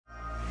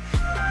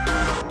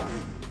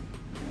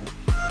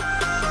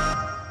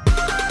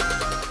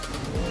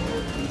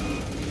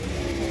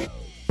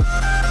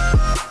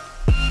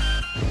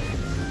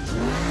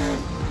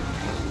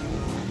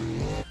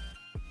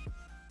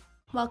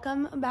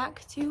welcome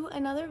back to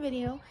another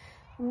video.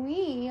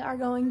 We are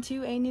going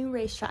to a new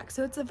racetrack.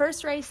 So it's the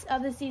first race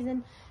of the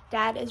season.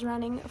 Dad is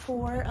running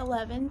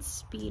 411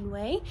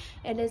 Speedway.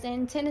 It is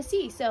in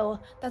Tennessee, so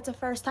that's a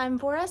first time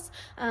for us.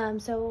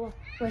 So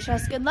wish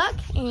us good luck,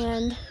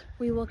 and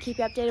we will keep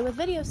you updated with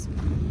videos.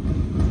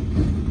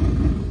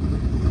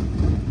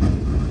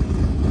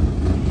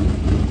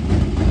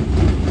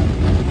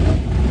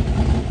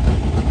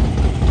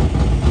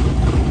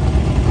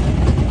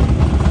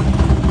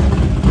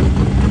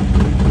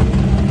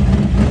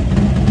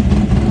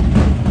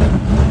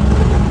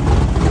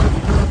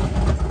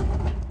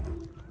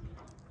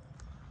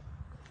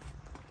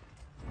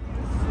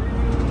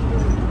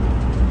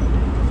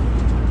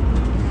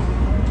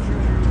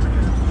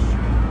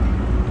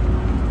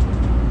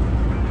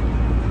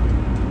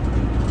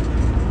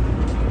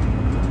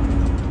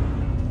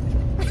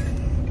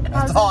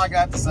 That's all I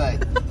got to say.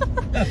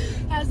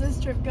 How's this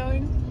trip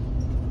going?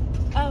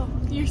 Oh,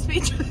 you're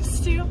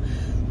speechless too?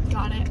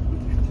 Got it.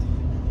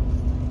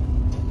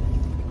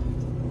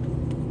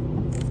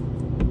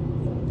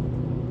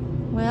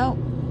 Well,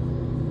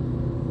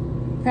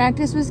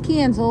 practice was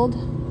canceled,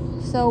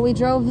 so we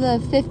drove the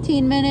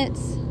 15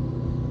 minutes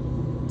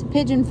to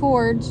Pigeon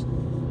Forge.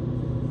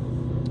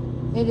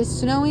 It is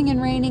snowing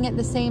and raining at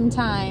the same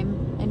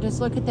time, and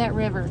just look at that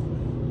river.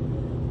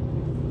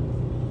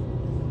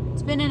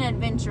 It's been an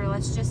adventure,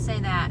 let's just say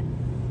that. I'm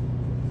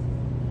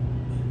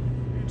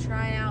gonna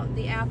try out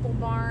the Apple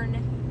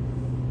Barn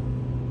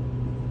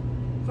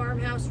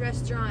Farmhouse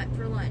Restaurant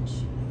for lunch.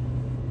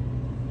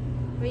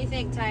 What do you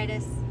think,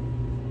 Titus?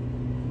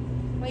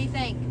 What do you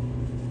think?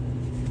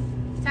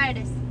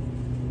 Titus?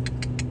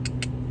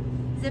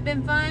 Has it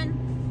been fun?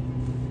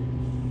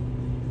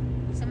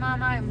 So Mom,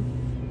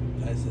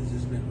 Titus says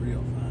it's been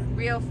real fun.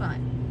 real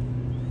fun.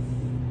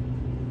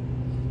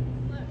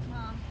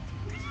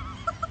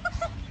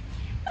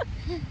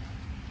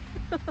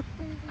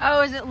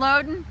 Oh, is it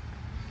loading?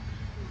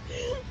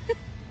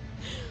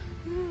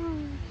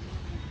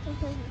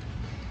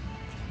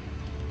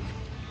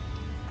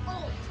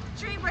 Oh,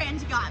 Tree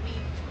Branch got me.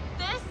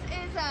 This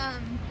is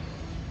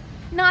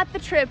not the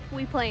trip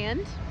we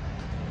planned,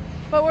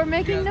 but we're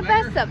making the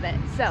best of it.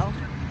 So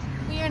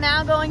we are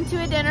now going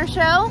to a dinner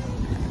show.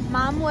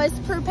 Mom was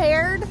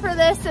prepared for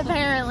this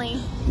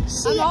apparently.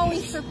 I'm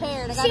always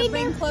prepared. I gotta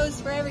bring clothes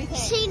for everything.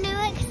 She knew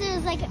it because it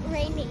was like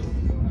raining.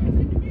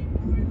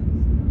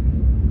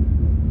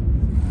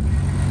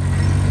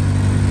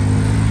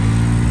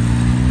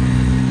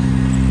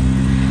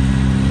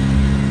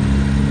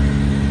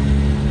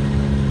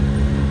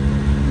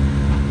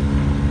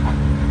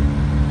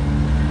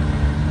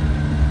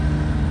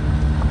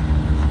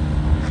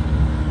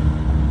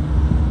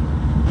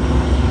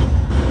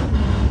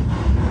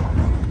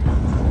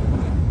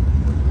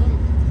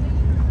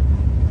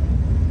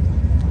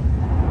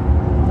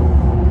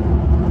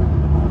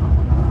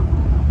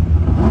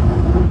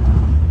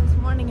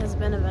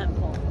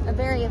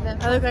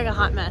 I look like a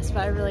hot mess,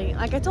 but I really,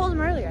 like I told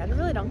him earlier, I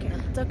really don't care.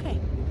 It's okay.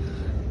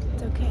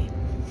 It's okay.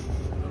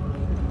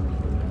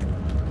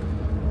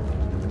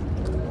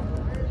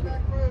 There's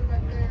that road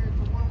right there. It's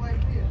a one-way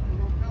pit. We're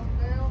going to come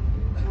down.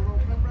 We're going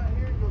to come right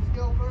here, go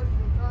skill first,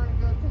 and turn and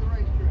go to the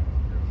racetrack.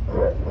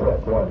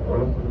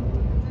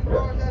 2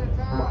 cars at a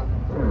time.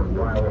 We'll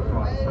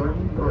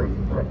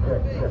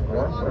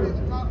lock in the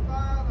top 5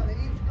 out of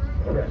each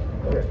group.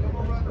 Then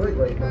we'll run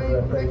 50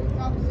 phase, take the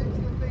top 6 of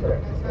the field.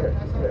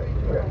 That's how we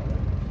go.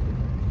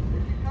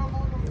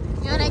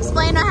 You want to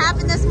explain what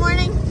happened this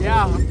morning?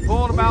 Yeah, I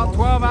pulled about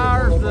 12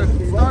 hours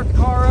to start the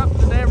car up,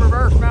 and then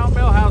reverse mount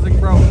bell housing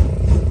broke.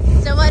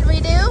 So what'd we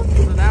do?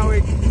 So now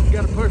we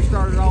got a push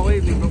started all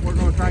evening, but we're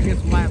going to try to get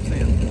some laps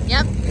in.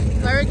 Yep.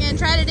 What we're going to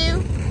try to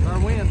do? Try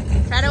to win.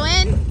 Try to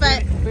win,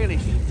 but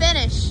Finish.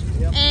 finish.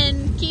 Yep.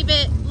 And keep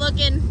it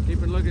looking.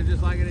 Keep it looking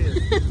just like it is.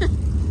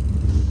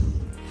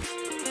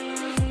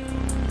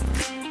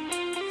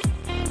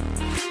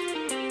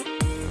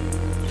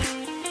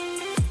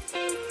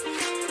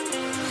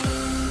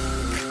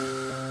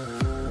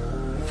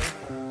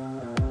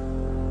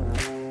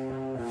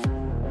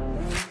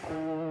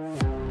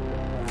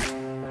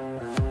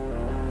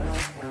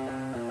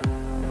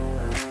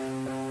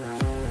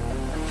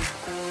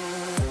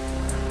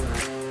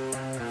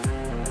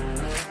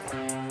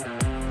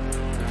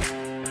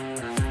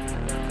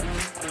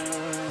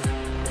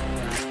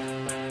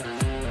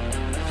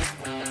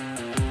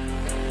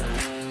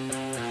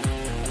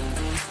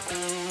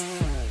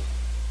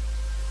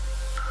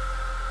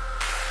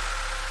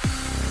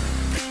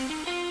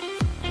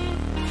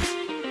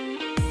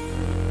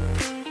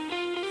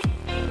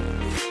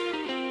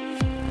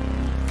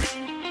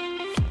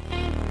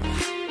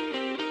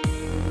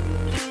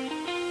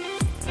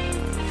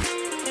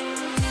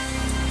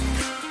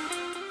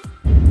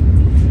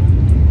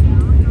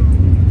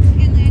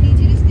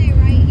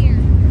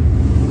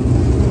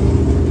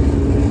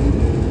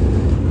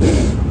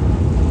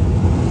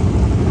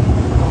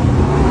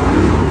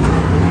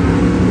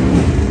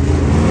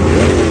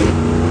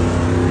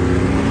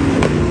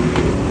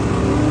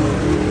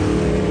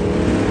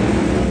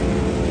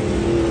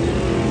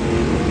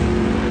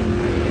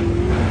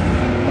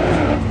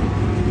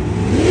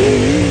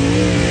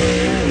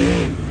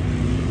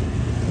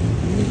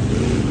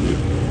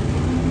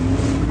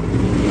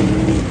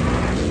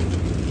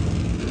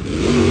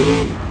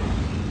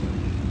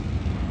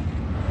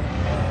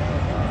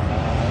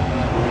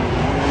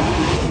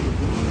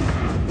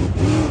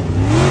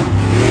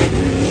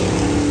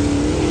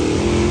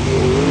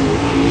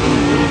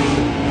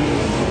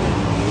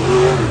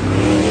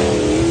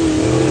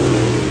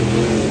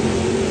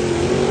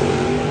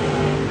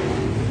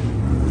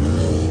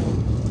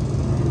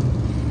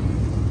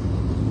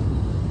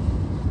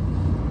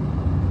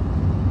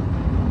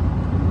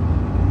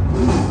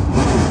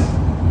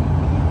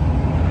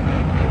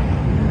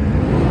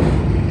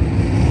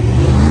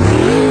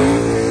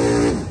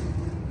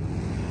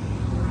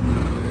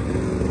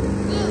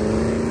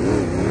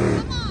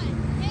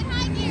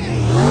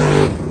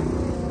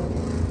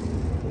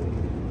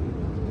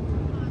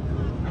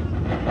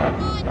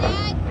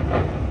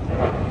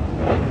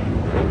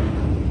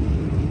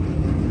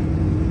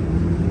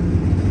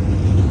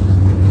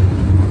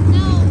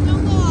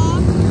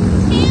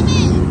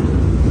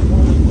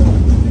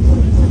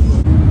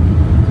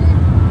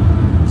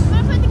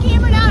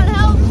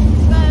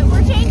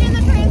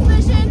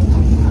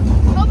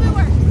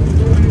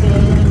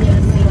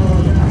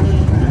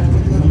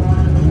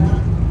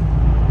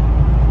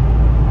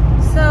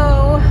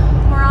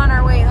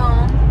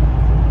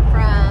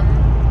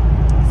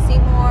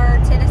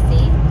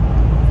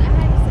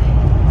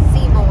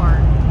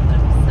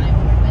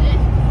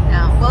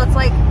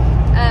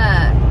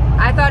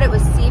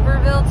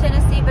 Sevierville,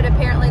 Tennessee, but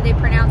apparently they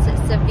pronounce it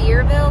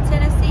Sevierville,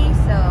 Tennessee,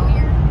 so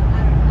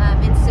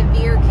in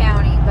Sevier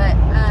County. But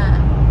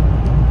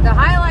the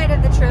highlight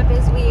of the trip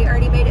is we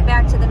already made it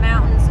back to the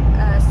mountains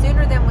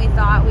sooner than we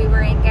thought. We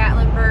were in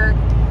Gatlinburg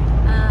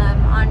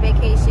on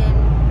vacation,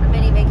 a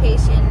mini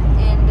vacation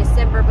in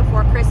December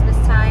before Christmas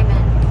time,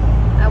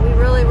 and we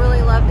really,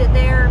 really loved it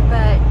there,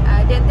 but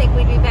didn't think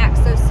we'd be back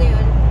so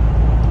soon.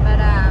 But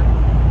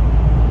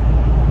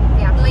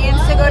yeah,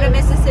 plans to go to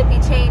Mississippi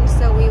changed,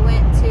 so we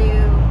went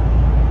to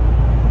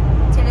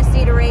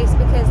Tennessee to race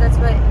because that's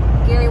what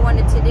Gary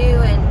wanted to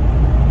do,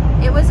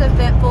 and it was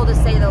eventful to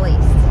say the least.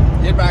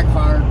 It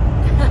backfired.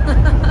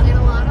 In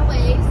a lot of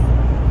ways.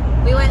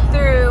 We went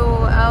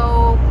through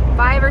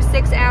 5 or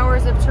 6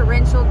 hours of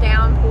torrential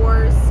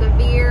downpours,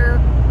 severe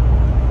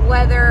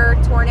weather,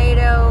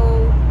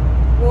 tornado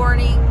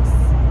warnings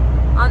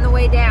on the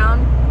way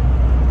down.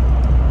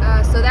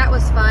 So that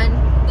was fun.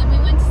 Then we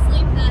went to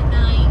sleep that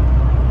night,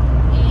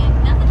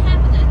 and nothing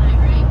happened that night,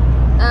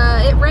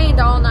 right? It rained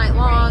all night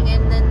long,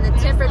 and then the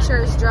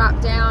temperatures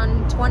dropped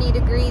down 20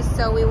 degrees,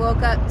 so we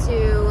woke up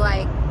to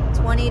like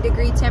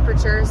 20-degree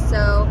temperatures,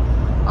 so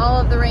all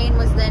of the rain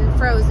was then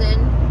frozen.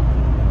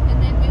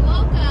 And then we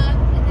woke up,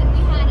 and then we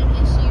had an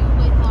issue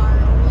with our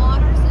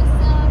water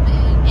system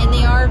and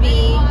the our RV.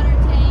 red water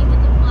tank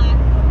and the black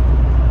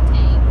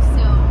tank,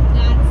 so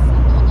that's a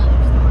whole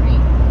nother story.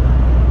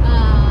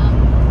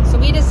 So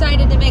we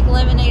decided to make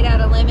lemonade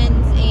out of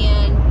lemons,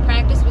 and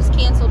practice was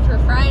canceled for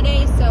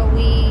Friday, so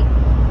we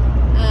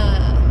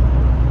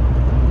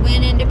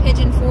went into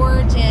Pigeon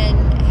Forge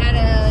and had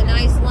a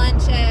nice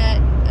lunch at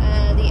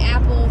the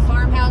Apple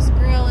Farmhouse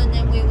Grill, and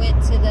then we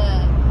went to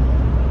the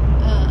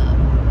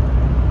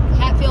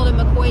Hatfield and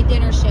McCoy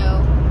dinner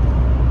show,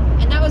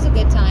 and that was a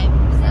good time.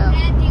 So,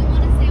 Dad, do you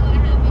want to say what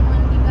happened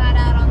when we got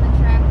out on the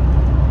track?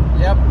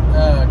 Yep,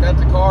 got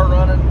the car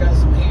running, got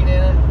some heat in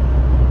it.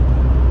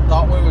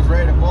 Thought we was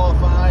ready to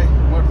qualify.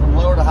 Went from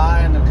low to high,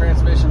 and the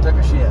transmission took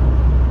a shit.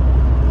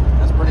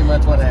 That's pretty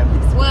much what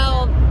happened.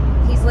 Well,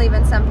 he's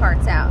leaving some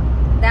parts out.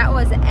 That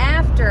was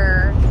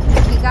after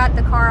he got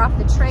the car off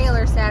the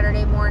trailer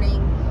Saturday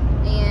morning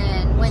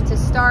and went to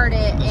start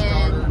it,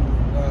 and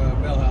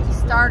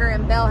starter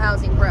and bell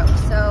housing broke.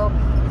 So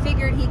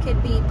figured he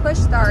could be push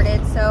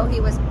started, so he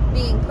was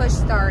being push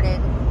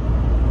started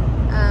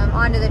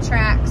onto the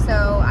track.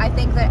 So I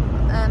think that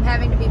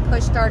having to be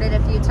push started a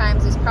few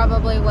times is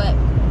probably what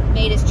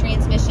made his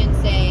transmission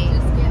say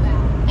Just give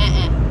out.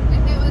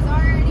 If it was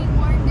already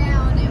worn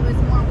down, it was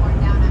more worn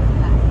down after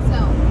that. So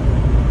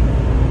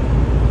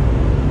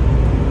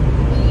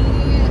we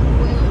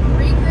will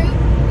regroup,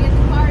 get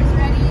the cars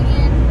ready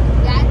again.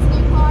 Dad's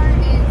new car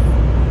is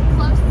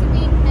close to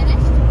being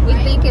finished. We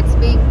right? think it's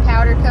being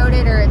powder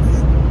coated, or it's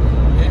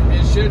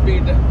It should be.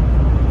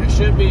 It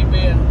should be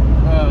being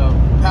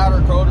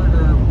powder coated,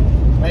 or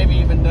maybe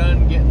even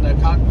done getting the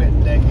cockpit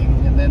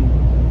decking, and then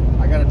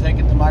I got to take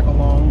it to Michael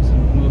Long's,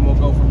 and then we'll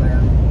go from there.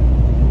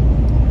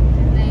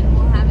 And then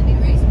we'll have a new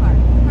race car.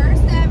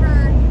 First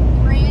ever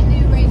brand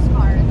new race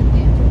car in the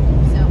family.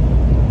 So,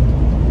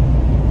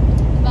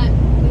 but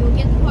we will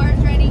get the cars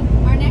ready.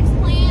 Our next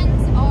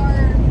plans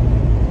are,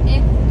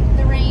 if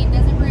the rain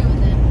doesn't ruin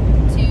them,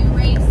 to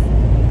race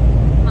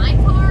my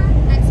car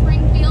at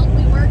Springfield.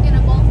 We were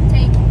gonna both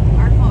take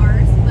our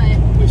cars, but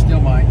We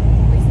still might.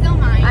 we still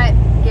might.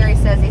 Gary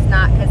says he's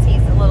not because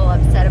he's a little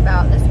upset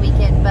about this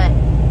weekend, but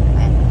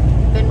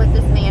I've been with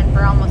this man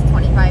for almost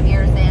 25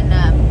 years, and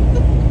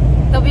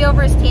he'll be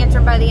over his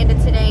tantrum by the end of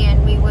today,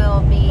 and we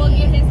will be We'll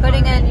get his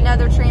putting car ready.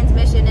 another transmission